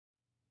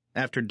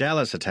After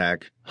Dallas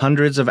attack,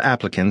 hundreds of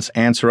applicants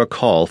answer a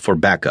call for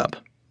backup.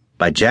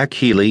 By Jack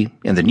Healy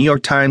in the New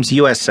York Times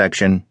U.S.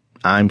 section,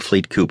 I'm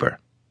Fleet Cooper.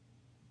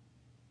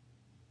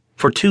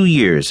 For 2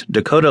 years,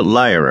 Dakota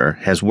Lyrer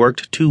has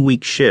worked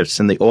 2-week shifts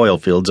in the oil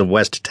fields of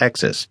West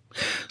Texas,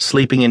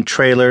 sleeping in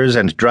trailers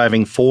and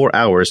driving 4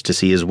 hours to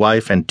see his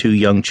wife and 2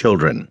 young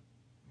children.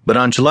 But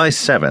on July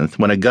 7th,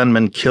 when a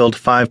gunman killed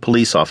 5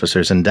 police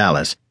officers in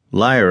Dallas,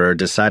 Lyrer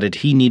decided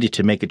he needed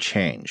to make a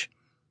change.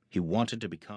 He wanted to become